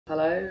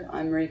Hello,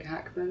 I'm Marika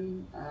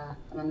Hackman,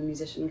 and I'm a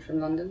musician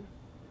from London.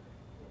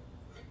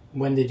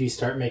 When did you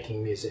start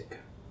making music?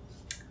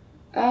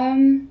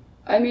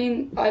 I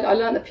mean, I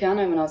learned the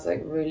piano when I was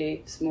like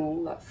really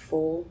small, like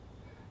 4,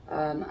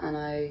 and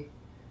I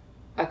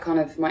kind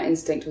of, my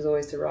instinct was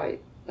always to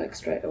write like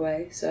straight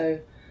away, so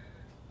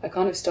I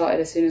kind of started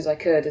as soon as I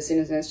could. As soon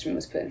as an instrument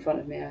was put in front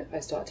of me, I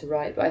started to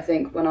write. But I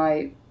think when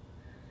I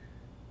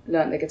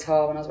learnt the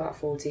guitar when I was about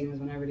 14 was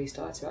when I really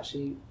started to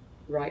actually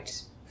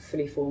write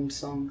fully formed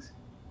songs.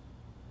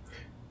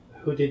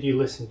 Who did you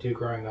listen to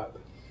growing up?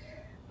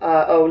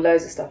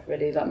 Loads of stuff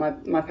really.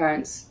 Like my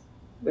parents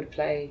would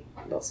play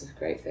lots of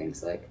great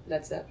things like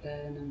Led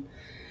Zeppelin and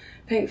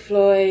Pink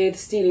Floyd,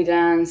 Steely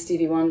Dan,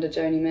 Stevie Wonder,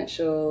 Joni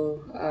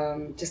Mitchell,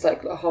 just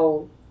like a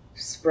whole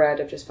spread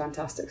of just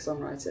fantastic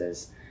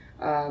songwriters.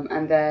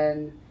 And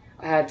then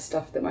I had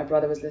stuff that my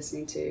brother was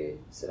listening to,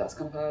 so that's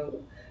kind of how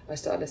I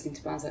started listening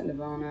to bands like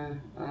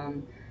Nirvana.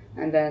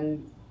 And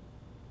then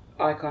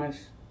I kind of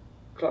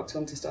clocked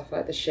onto stuff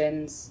like the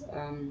Shins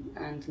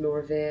and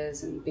Laura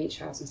Veers and Beach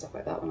House and stuff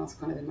like that when I was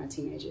kind of in my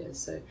teenage years.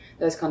 So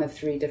those kind of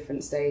 3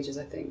 different stages,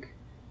 I think,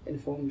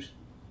 informed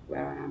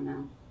where I am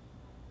now.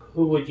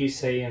 Who would you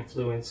say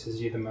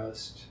influences you the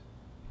most?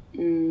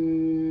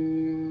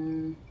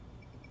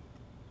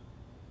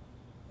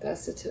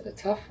 That's a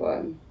tough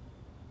one.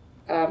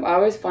 I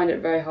always find it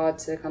very hard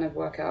to kind of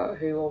work out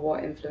who or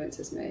what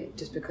influences me,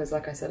 just because,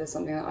 like I said, it's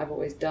something that I've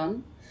always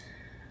done.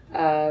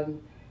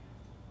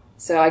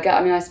 So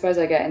I suppose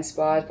I get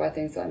inspired by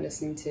things that I'm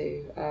listening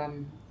to,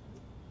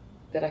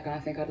 that I kind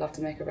of think I'd love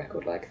to make a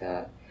record like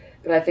that.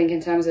 But I think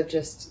in terms of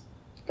just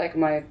like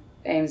my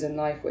aims in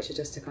life, which are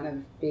just to kind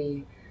of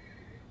be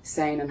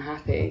sane and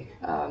happy,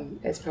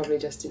 it's probably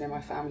just,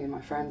 my family and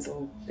my friends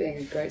all being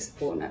a great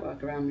support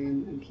network around me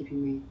and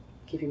keeping me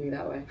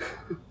that way.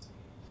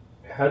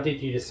 How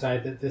did you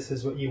decide that this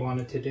is what you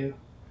wanted to do?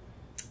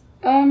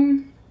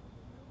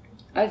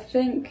 I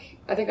think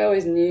I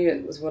always knew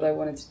it was what I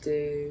wanted to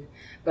do,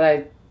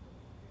 but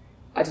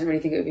I didn't really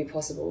think it would be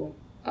possible.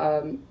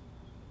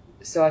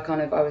 So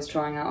I was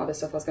trying out other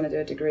stuff. I was going to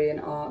do a degree in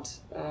art,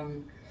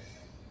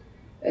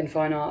 in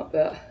fine art,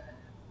 but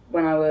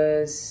when I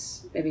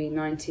was maybe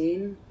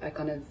 19,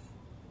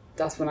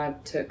 that's when I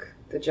took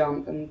the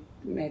jump and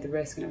made the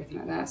risk and everything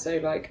like that. So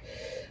like,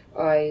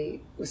 I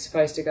was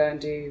supposed to go and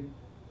do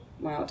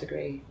my art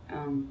degree,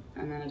 and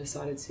then I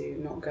decided to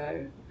not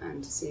go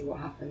and to see what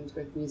happened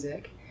with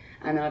music,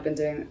 and then I've been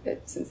doing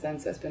it since then,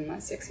 so it's been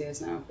like 6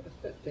 years now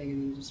of being in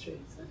the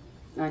industry. So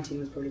 19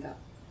 was probably that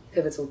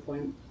pivotal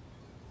point.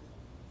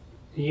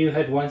 You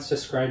had once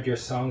described your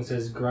songs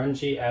as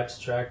grungy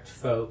abstract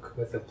folk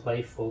with a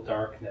playful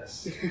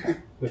darkness,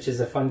 which is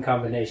a fun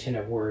combination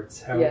of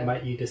words. How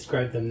might you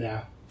describe them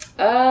now?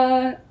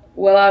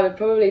 Well, I would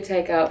probably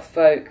take out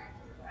folk.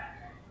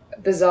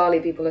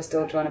 Bizarrely, people are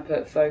still trying to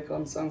put folk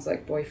on songs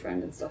like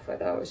Boyfriend and stuff like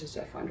that, which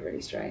I find really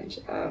strange.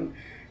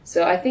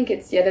 So I think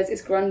it's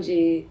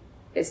grungy,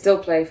 it's still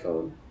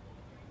playful,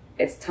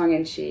 it's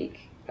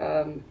tongue-in-cheek,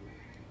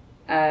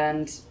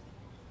 and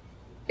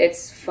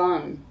it's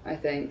fun, I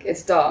think.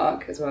 It's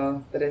dark as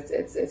well, but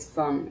it's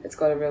fun. It's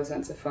got a real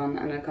sense of fun,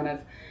 and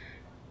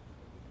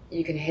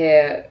you can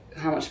hear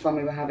how much fun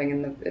we were having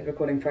in the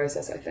recording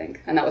process, I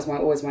think. And that was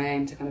always my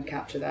aim, to kind of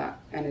capture that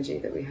energy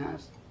that we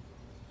had.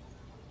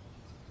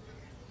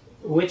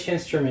 Which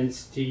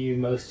instruments do you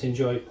most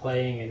enjoy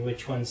playing, and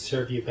which ones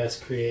serve you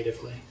best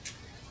creatively?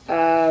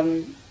 I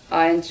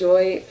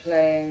enjoy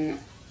playing,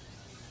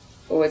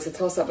 it's a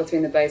toss-up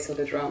between the bass or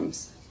the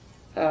drums.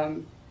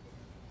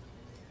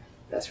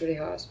 That's really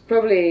hard.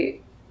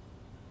 Probably,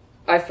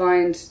 I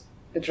find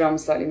the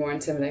drums slightly more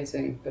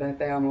intimidating, but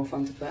they are more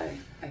fun to play,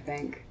 I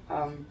think.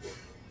 And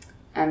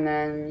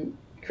then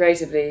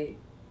creatively,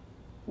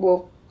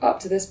 well,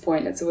 up to this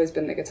point, it's always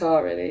been the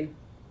guitar, really.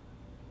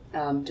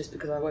 Just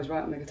because I always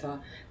write on the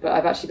guitar. But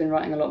I've actually been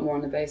writing a lot more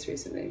on the bass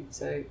recently,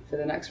 so for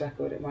the next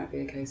record it might be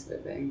a case of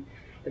it being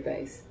the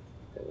bass,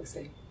 but we'll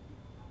see.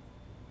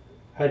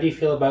 How do you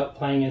feel about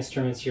playing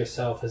instruments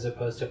yourself as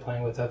opposed to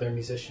playing with other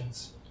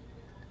musicians?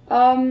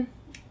 I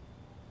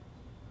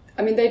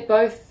mean, they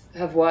both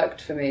have worked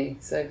for me.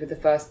 So with the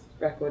first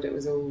record it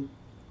was all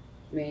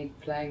me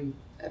playing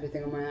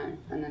everything on my own,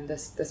 and then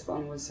this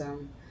one was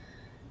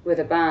with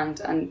a band,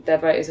 and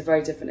it's a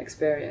very different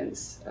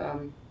experience.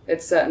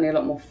 It's certainly a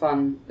lot more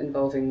fun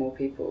involving more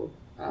people,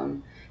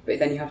 but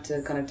then you have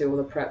to kind of do all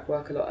the prep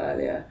work a lot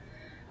earlier.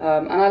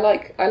 And I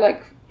like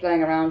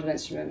playing around on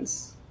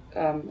instruments,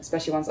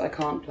 especially ones that I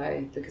can't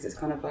play, because it's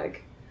kind of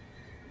like,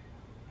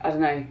 I don't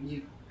know,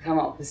 you come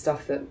up with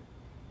stuff that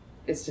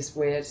is just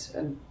weird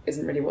and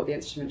isn't really what the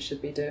instrument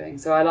should be doing.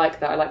 So I like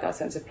that. I like that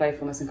sense of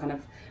playfulness and kind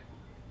of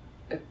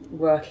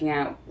working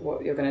out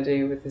what you're going to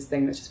do with this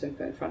thing that's just been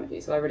put in front of you.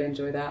 So I really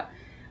enjoy that.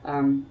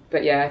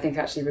 But yeah, I think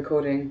actually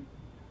recording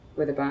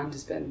with a band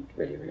has been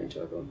really, really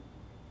enjoyable.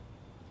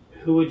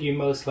 Who would you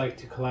most like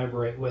to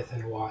collaborate with,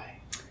 and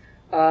why?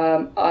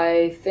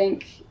 I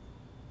think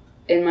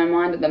in my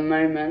mind at the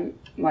moment,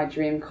 my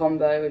dream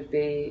combo would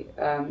be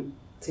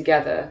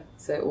together,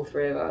 so all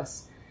 3 of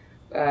us,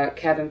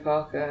 Kevin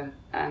Parker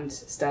and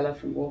Stella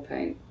from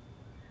Warpaint,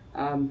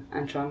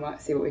 and try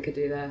and see what we could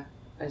do there.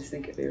 I just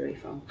think it'd be really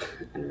fun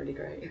and really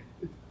great.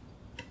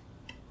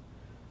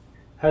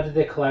 How did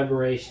the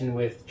collaboration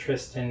with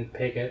Tristan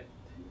Piggott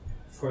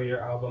for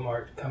your album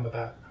art come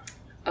about?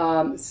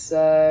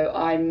 So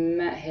I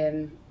met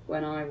him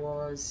when I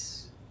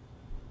was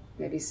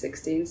maybe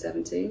 16,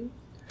 17.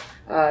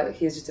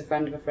 He was just a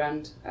friend of a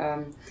friend.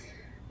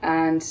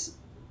 And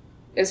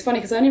it was funny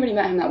because I only really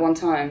met him that one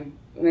time,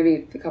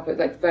 maybe a couple,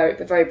 like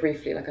very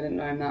briefly, like I didn't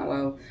know him that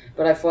well.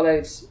 But I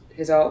followed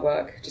his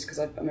artwork just because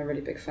I'm a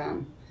really big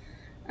fan.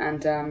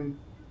 And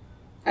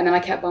then I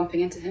kept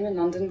bumping into him in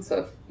London, sort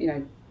of, you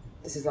know,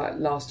 this is like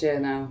last year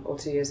now, or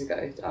 2 years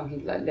ago. He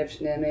like lived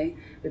near me.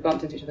 We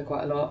bumped into each other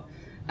quite a lot.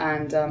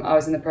 And I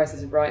was in the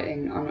process of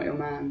writing I'm Not Your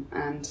Man,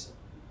 and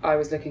I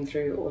was looking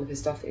through all of his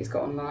stuff that he's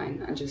got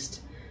online and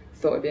just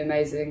thought it'd be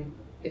amazing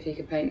if he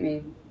could paint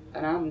me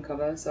an album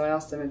cover. So I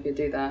asked him if he'd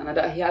do that. And I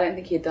don't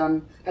think he'd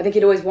done... I think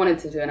he'd always wanted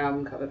to do an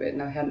album cover, but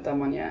no, he hadn't done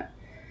one yet.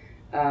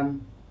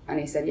 And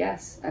he said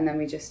yes. And then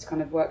we just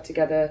kind of worked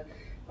together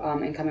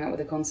in coming up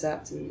with a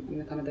concept and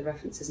the kind of the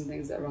references and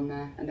things that are on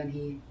there. And then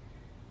he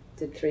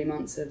did 3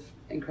 months of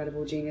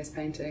incredible genius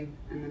painting,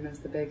 and then there was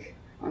the big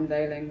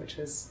unveiling, which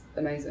was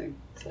amazing.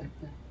 So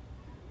yeah.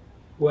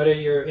 What are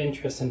your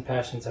interests and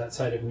passions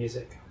outside of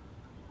music?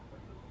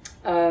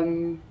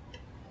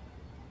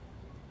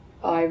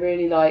 I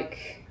really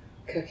like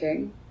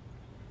cooking.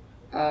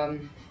 Sorry,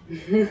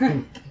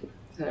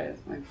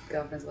 my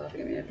girlfriend's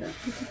laughing at me over there.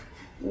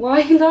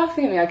 Why are you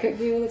laughing at me? I cook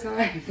for you all the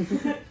time.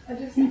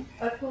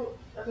 I thought,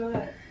 I don't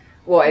know.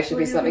 What, it should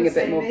be something a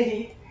bit more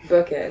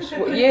bookish.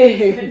 What,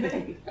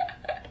 you?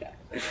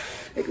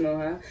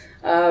 Ignore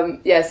her.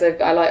 Yeah, so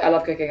I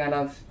love cooking.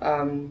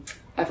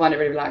 I find it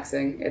really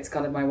relaxing. It's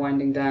kind of my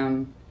winding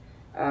down,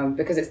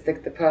 because it's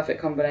the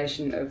perfect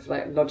combination of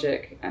like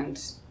logic and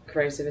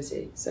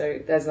creativity. So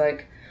there's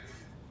like,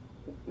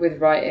 with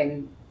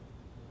writing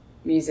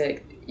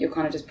music, you're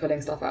kind of just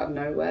pulling stuff out of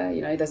nowhere,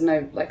 you know, there's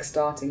no like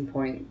starting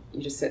point.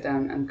 You just sit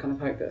down and kind of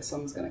hope that a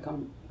song's going to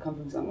come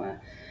from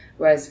somewhere.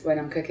 Whereas when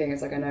I'm cooking,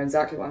 it's like I know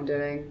exactly what I'm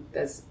doing.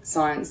 There's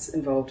science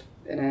involved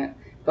in it,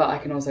 but I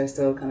can also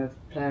still kind of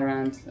play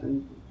around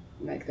and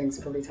make things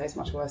probably taste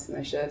much worse than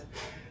they should.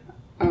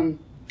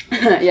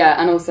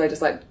 Yeah, and also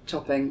just like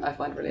chopping, I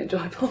find really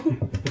enjoyable.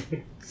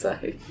 so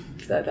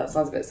that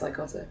sounds a bit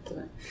psychotic,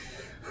 doesn't it?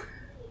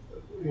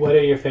 What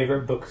are your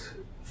favorite books,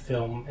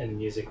 film, and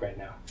music right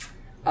now?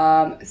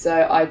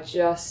 So I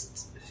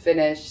just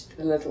finished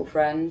The Little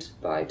Friend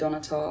by Donna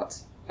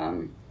Tartt,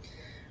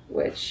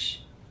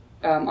 which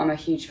I'm a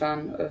huge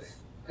fan of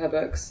her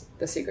books.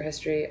 The Secret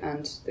History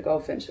and The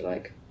Goldfinch are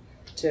like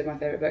two of my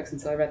favourite books, and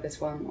so I read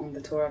this one on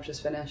the tour I've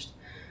just finished,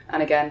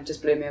 and again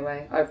just blew me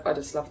away. I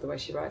just love the way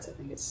she writes. I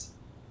think it's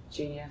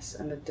genius,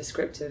 and the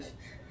descriptive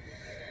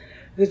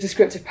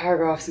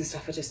paragraphs and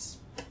stuff are just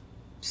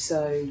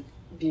so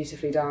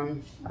beautifully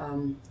done.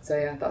 So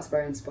yeah, that's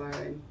very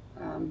inspiring.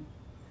 And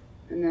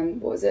then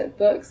what was it?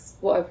 Books?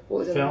 What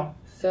was it? Film.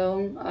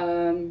 Film.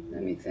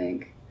 Let me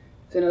think.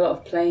 I've done a lot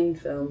of plane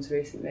films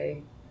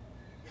recently.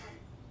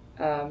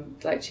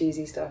 Like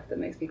cheesy stuff that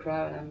makes me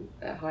cry when I'm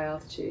at high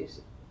altitude.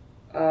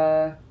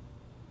 Well,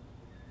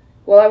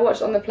 I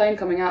watched on the plane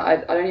coming out.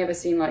 I'd only ever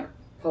seen like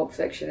Pulp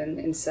Fiction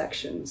in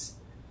sections,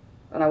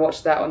 and I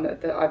watched that on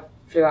I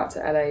flew out to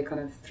LA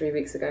kind of 3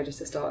 weeks ago just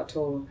to start a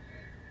tour,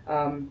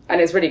 and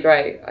it's really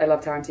great. I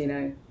love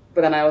Tarantino,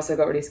 but then I also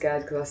got really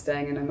scared because I was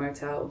staying in a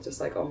motel just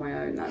like on my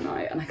own that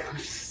night, and I kind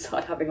of just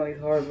started having all these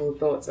horrible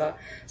thoughts about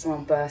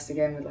someone bursting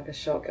in with like a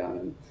shotgun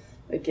and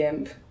a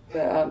gimp.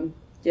 But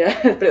yeah,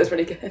 but it was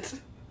really good.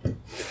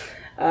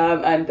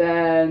 And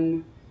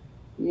then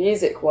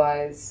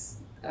music-wise,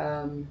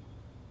 trying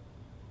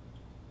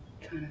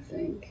to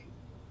think.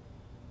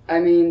 I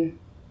mean,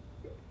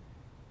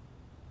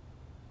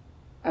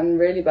 I'm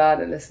really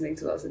bad at listening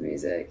to lots of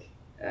music.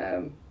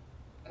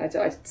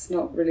 It's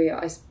not really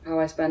how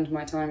I spend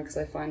my time, because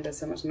I find there's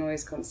so much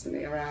noise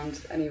constantly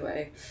around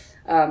anyway.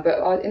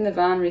 But in the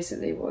van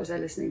recently, what was I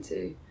listening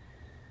to?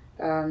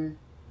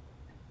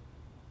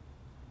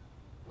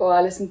 Well,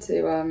 I listened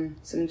to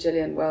some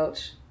Gillian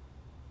Welch,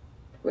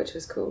 which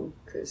was cool,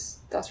 because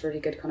that's really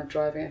good kind of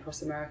driving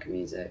across American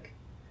music.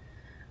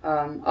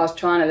 I was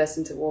trying to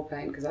listen to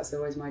Warpaint, because that's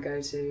always my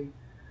go-to,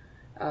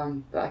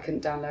 but I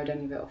couldn't download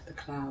any of it off the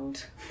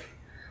cloud.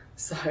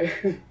 So,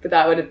 but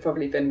that would have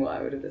probably been what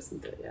I would have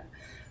listened to, yeah.